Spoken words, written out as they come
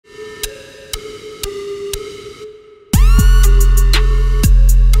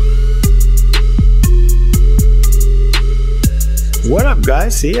up,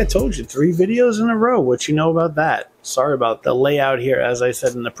 guys? See, I told you, 3 videos in a row. What you know about that? Sorry about the layout here. As I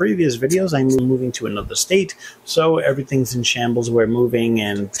said in the previous videos, I'm moving to another state, so everything's in shambles. We're moving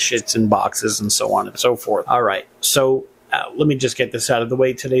and shit's in boxes and so on and so forth. All right, so let me just get this out of the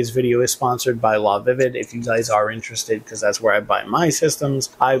way. Today's video is sponsored by LaVivid. If you guys are interested, because that's where I buy my systems.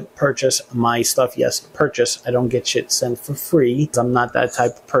 I purchase my stuff. Yes, purchase. I don't get shit sent for free. I'm not that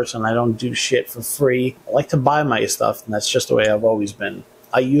type of person. I don't do shit for free. I like to buy my stuff, and that's just the way I've always been.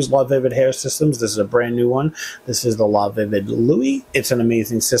 I use LaVivid hair systems. This is a brand new one. This is the LaVivid Louis. It's an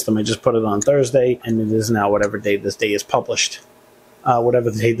amazing system. I just put it on Thursday, and it is now whatever day this day is published. Whatever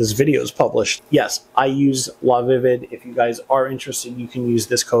the day this video is published. Yes, I use LaVivid. If you guys are interested, you can use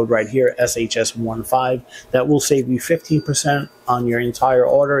this code right here, SHS15. That will save you 15% on your entire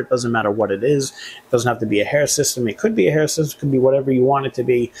order. It doesn't matter what it is. It doesn't have to be a hair system. It could be a hair system. It could be whatever you want it to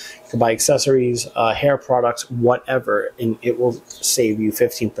be. You can buy accessories, hair products, whatever, and it will save you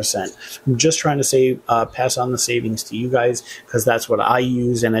 15%. I'm just trying to save, pass on the savings to you guys, because that's what I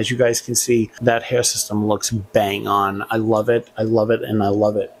use. And as you guys can see, that hair system looks bang on. I love it. I love it, and I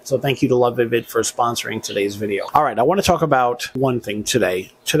love it. So thank you to LaVivid for sponsoring today's video. All right, I want to talk about one thing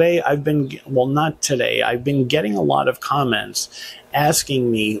today. Today, I've been getting a lot of comments asking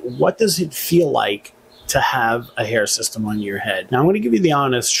me, what does it feel like to have a hair system on your head? Now, I'm going to give you the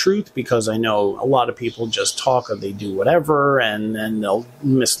honest truth, because I know a lot of people just talk or they do whatever, and then they'll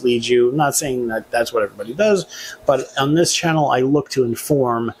mislead you. I'm not saying that that's what everybody does, but on this channel, I look to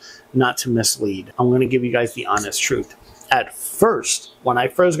inform, not to mislead. I'm going to give you guys the honest truth. At first, when I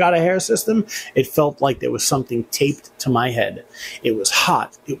first got a hair system, it felt like there was something taped to my head. It was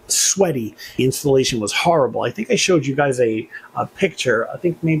hot. It was sweaty. The installation was horrible. I think I showed you guys a picture. I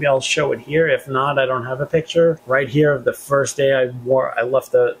think maybe I'll show it here. If not, I don't have a picture. Right here of the first day I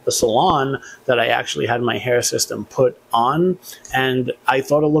left the salon that I actually had my hair system put on. And I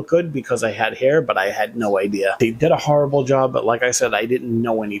thought it looked good because I had hair, but I had no idea. They did a horrible job, but like I said, I didn't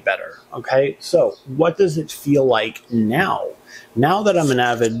know any better. Okay, so what does it feel like now? Now that I'm an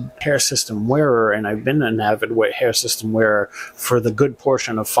avid hair system wearer, and I've been an avid hair system wearer for the good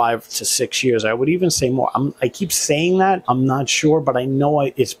portion of 5 to 6 years, I would even say more. I keep saying that. I'm not sure, but I know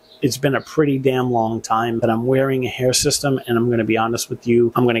it's been a pretty damn long time that I'm wearing a hair system, and I'm going to be honest with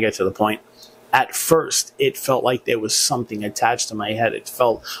you. I'm going to get to the point. At first, it felt like there was something attached to my head. It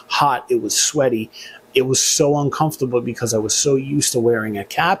felt hot. It was sweaty. It was so uncomfortable because I was so used to wearing a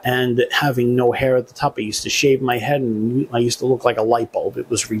cap and having no hair at the top. I used to shave my head and I used to look like a light bulb. It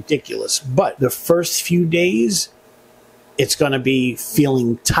was ridiculous. But the first few days, it's going to be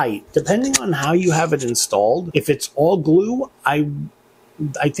feeling tight. Depending on how you have it installed, if it's all glue, I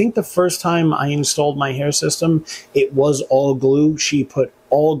think the first time I installed my hair system, it was all glue. She put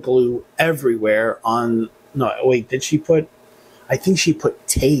all glue everywhere on... No, wait, did she put... I think she put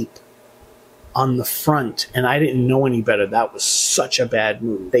tape on the front, and I didn't know any better. That was such a bad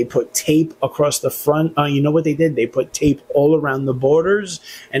move. They put tape across the front. You know what they did? They put tape all around the borders,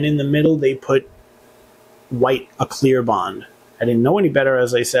 and in the middle they put a clear bond. I didn't know any better,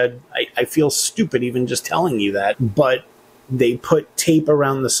 as I said. I feel stupid even just telling you that, but they put tape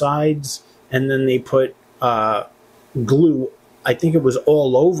around the sides, and then they put glue. I think it was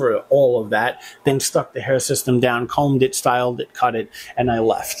all over all of that, then stuck the hair system down, combed it, styled it, cut it, and I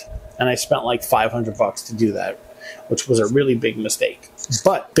left. And I spent like $500 to do that, which was a really big mistake.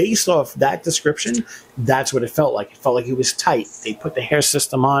 But based off that description, that's what it felt like. It felt like it was tight. They put the hair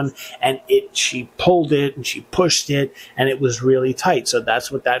system on, and she pulled it, and she pushed it, and it was really tight. So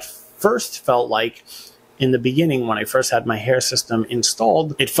that's what that first felt like. In the beginning, when I first had my hair system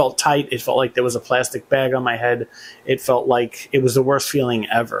installed, it felt tight. It felt like there was a plastic bag on my head. It felt like it was the worst feeling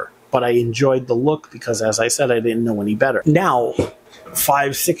ever. But I enjoyed the look because, as I said, I didn't know any better. Now,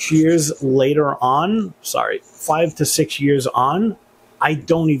 5 to 6 years later on, 5 to 6 years on, I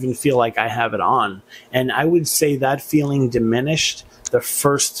don't even feel like I have it on. And I would say that feeling diminished the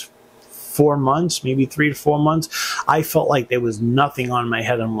first 4 months, maybe 3 to 4 months. I felt like there was nothing on my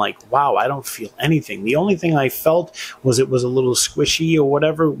head. I'm like, wow, I don't feel anything. The only thing I felt was it was a little squishy or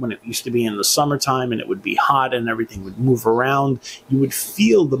whatever when it used to be in the summertime and it would be hot and everything would move around. You would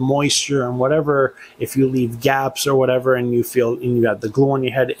feel the moisture and whatever if you leave gaps or whatever, and you have the glue on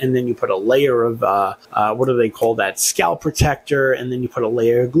your head, and then you put a layer of, what do they call that? Scalp protector, and then you put a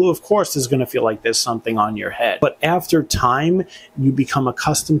layer of glue. Of course, there's going to feel like there's something on your head. But after time, you become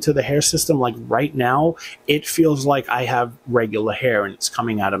accustomed to the hair system. Like right now, it feels like I have regular hair and it's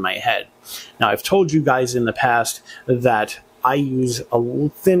coming out of my head. Now, I've told you guys in the past that I use a little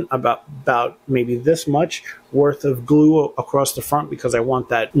thin, about maybe this much worth of glue across the front because I want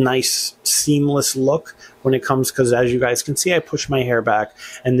that nice seamless look when it comes, because as you guys can see, I push my hair back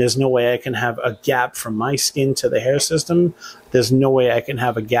and there's no way I can have a gap from my skin to the hair system. There's no way I can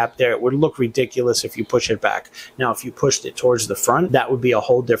have a gap there. It would look ridiculous if you push it back. Now, if you pushed it towards the front, that would be a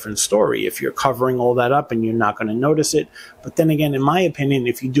whole different story. If you're covering all that up and you're not going to notice it. But then again, in my opinion,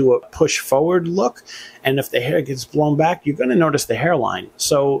 if you do a push forward look and if the hair gets blown back, you're going to notice the hairline.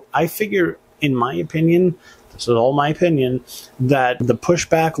 So I figure, in my opinion, this is all my opinion, that the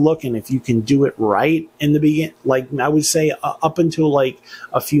pushback look, and if you can do it right in the beginning, like I would say up until like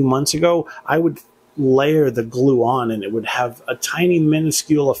a few months ago, I would layer the glue on and it would have a tiny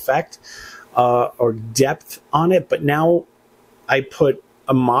minuscule effect or depth on it. But now I put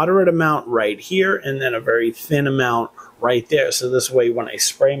a moderate amount right here and then a very thin amount right there. So this way, when I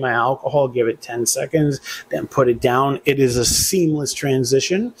spray my alcohol, give it 10 seconds, then put it down, it is a seamless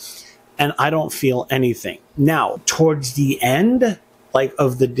transition. And I don't feel anything. Now, towards the end, like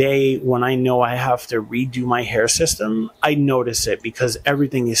of the day when I know I have to redo my hair system, I notice it because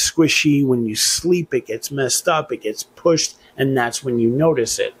everything is squishy. When you sleep, it gets messed up, it gets pushed, and that's when you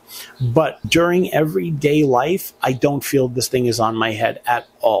notice it. But during everyday life, I don't feel this thing is on my head at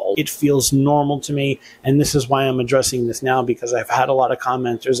all. It feels normal to me, and this is why I'm addressing this now, because I've had a lot of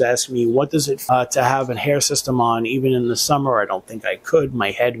commenters ask me, what does it to have a hair system on? Even in the summer, I don't think I could.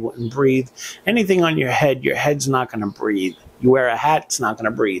 My head wouldn't breathe. Anything on your head's not going to breathe. You wear a hat, it's not going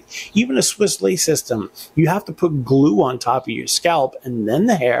to breathe. Even a Swiss lace system, you have to put glue on top of your scalp and then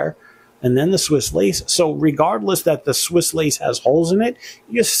the hair and then the Swiss lace. So regardless that the Swiss lace has holes in it,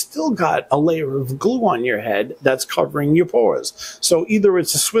 you still got a layer of glue on your head that's covering your pores. So either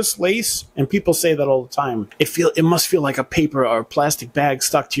it's a Swiss lace, and people say that all the time, it must feel like a paper or a plastic bag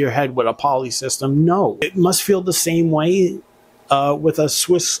stuck to your head with a poly system. No, it must feel the same way with a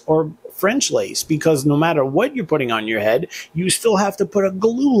Swiss or French lace, because no matter what you're putting on your head, you still have to put a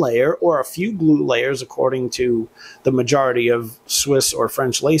glue layer or a few glue layers, according to the majority of Swiss or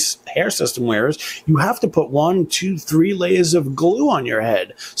French lace hair system wearers. You have to put 1, 2, 3 layers of glue on your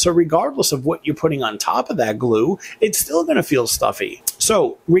head. So regardless of what you're putting on top of that glue, it's still going to feel stuffy.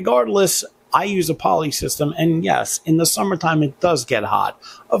 So regardless, I use a poly system, and yes, in the summertime it does get hot.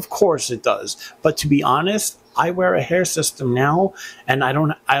 Of course it does. But to be honest, I wear a hair system now, and I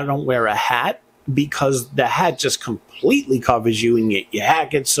don't wear a hat, because the hat just completely covers you, and your hat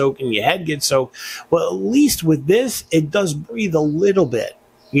gets soaked and your head gets soaked. Well, at least with this, it does breathe a little bit.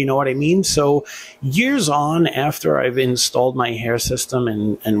 You know what I mean? So years on after I've installed my hair system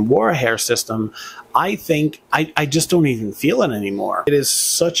and wore a hair system, I think I just don't even feel it anymore. It is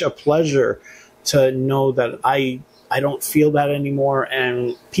such a pleasure to know that I don't feel that anymore,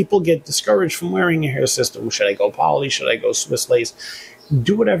 and people get discouraged from wearing a hair system. Should I go poly? Should I go Swiss lace?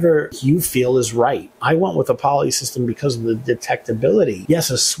 Do whatever you feel is right. I went with a poly system because of the detectability. Yes,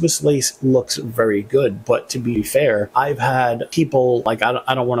 a Swiss lace looks very good, but to be fair, I've had people, like,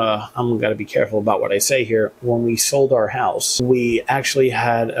 I'm gotta be careful about what I say here. When we sold our house, we actually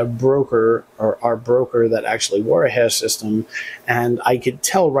had a broker, or our broker, that actually wore a hair system, and I could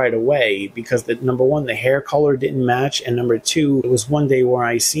tell right away, because number one, the hair color didn't match, and number two, it was one day where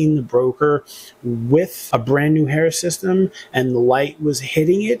I seen the broker with a brand new hair system, and the light was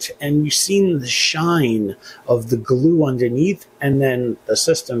hitting it, and you seen the shine of the glue underneath, and then the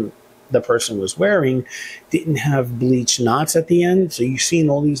system the person was wearing didn't have bleach knots at the end, so you seen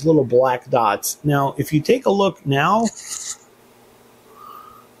all these little black dots. Now, if you take a look now,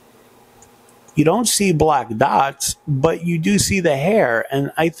 you don't see black dots, but you do see the hair,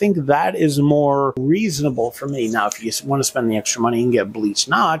 and I think that is more reasonable for me. Now, if you want to spend the extra money and get bleach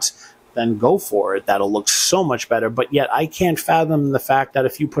knots, then go for it. That'll look so much better. But yet I can't fathom the fact that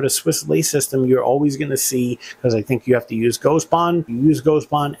if you put a Swiss lace system, you're always going to see, because I think you have to use Ghost Bond. You use Ghost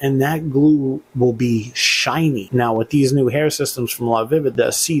Bond, and that glue will be shiny. Now, with these new hair systems from LaVivid,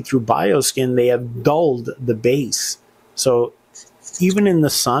 the see-through bioskin, they have dulled the base. So even in the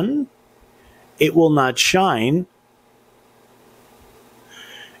sun, it will not shine.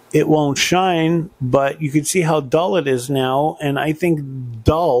 It won't shine, but you can see how dull it is now, and I think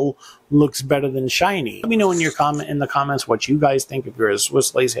dull looks better than shiny. Let me know in the comments what you guys think, if you're a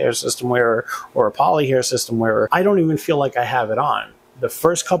Swiss lace hair system wearer or a poly hair system wearer. I don't even feel like I have it on. The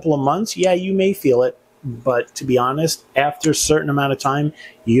first couple of months, yeah, you may feel it, but to be honest, after a certain amount of time,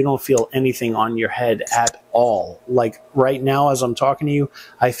 you don't feel anything on your head at all. Like right now, as I'm talking to you,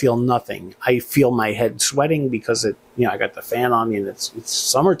 I feel nothing. I feel my head sweating because I got the fan on me and it's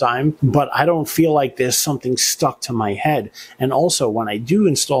summertime, but I don't feel like there's something stuck to my head. And also, when I do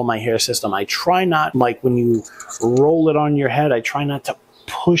install my hair system, I try not, like when you roll it on your head, I try not to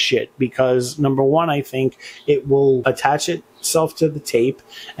push it, because number one, I think it will attach itself to the tape,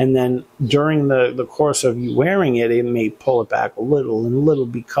 and then during the course of you wearing it, it may pull it back a little and little,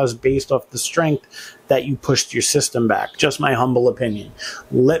 because based off the strength that you pushed your system back. Just my humble opinion.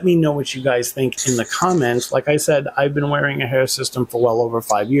 Let me know what you guys think in the comments. Like I said, I've been wearing a hair system for well over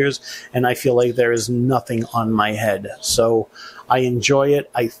 5 years, and I feel like there is nothing on my head. So I enjoy it.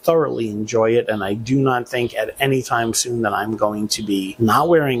 I thoroughly enjoy it, and I do not think at any time soon that I'm going to be not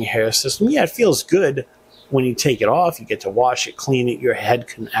wearing a hair system. Yeah, it feels good when you take it off. You get to wash it, clean it, your head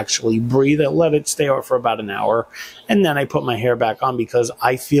can actually breathe it, let it stay off for about an hour, and then I put my hair back on because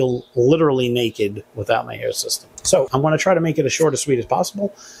I feel literally naked without my hair system. So I'm going to try to make it as short and sweet as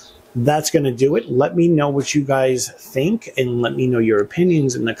possible. That's going to do it. Let me know what you guys think, and let me know your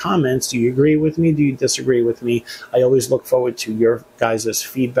opinions in the comments. Do you agree with me? Do you disagree with me? I always look forward to your guys'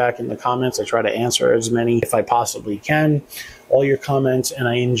 feedback in the comments. I try to answer as many if I possibly can, all your comments, and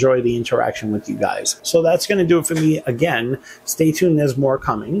I enjoy the interaction with you guys. So that's going to do it for me. Again, stay tuned. There's more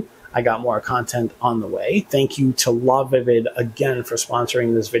coming. I got more content on the way. Thank you to LaVivid again for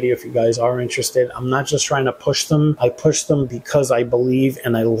sponsoring this video. If you guys are interested, I'm not just trying to push them. I push them because I believe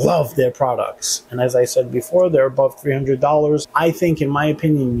and I love their products. And as I said before, they're above $300. I think, in my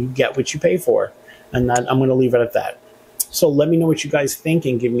opinion, you get what you pay for. And that, I'm going to leave it at that. So let me know what you guys think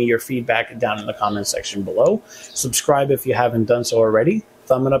and give me your feedback down in the comment section below. Subscribe if you haven't done so already.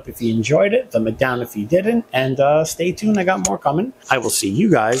 Thumb it up if you enjoyed it. Thumb it down if you didn't. And stay tuned. I got more coming. I will see you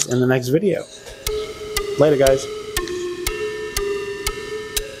guys in the next video. Later, guys.